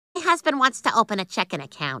husband wants to open a checking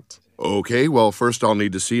account. Okay, well, first I'll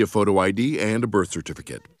need to see a photo ID and a birth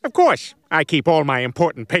certificate. Of course. I keep all my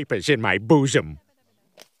important papers in my bosom.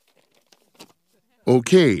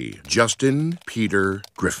 Okay, Justin Peter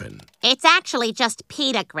Griffin. It's actually just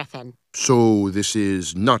Peter Griffin. So this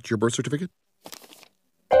is not your birth certificate?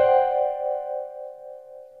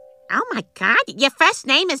 Oh, my God. Your first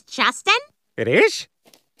name is Justin? It is?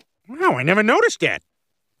 Wow, I never noticed that.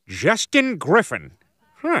 Justin Griffin.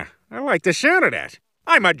 Huh, I like the sound of that.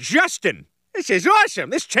 I'm a Justin. This is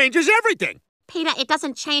awesome. This changes everything. Peter, it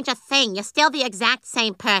doesn't change a thing. You're still the exact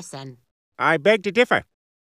same person. I beg to differ.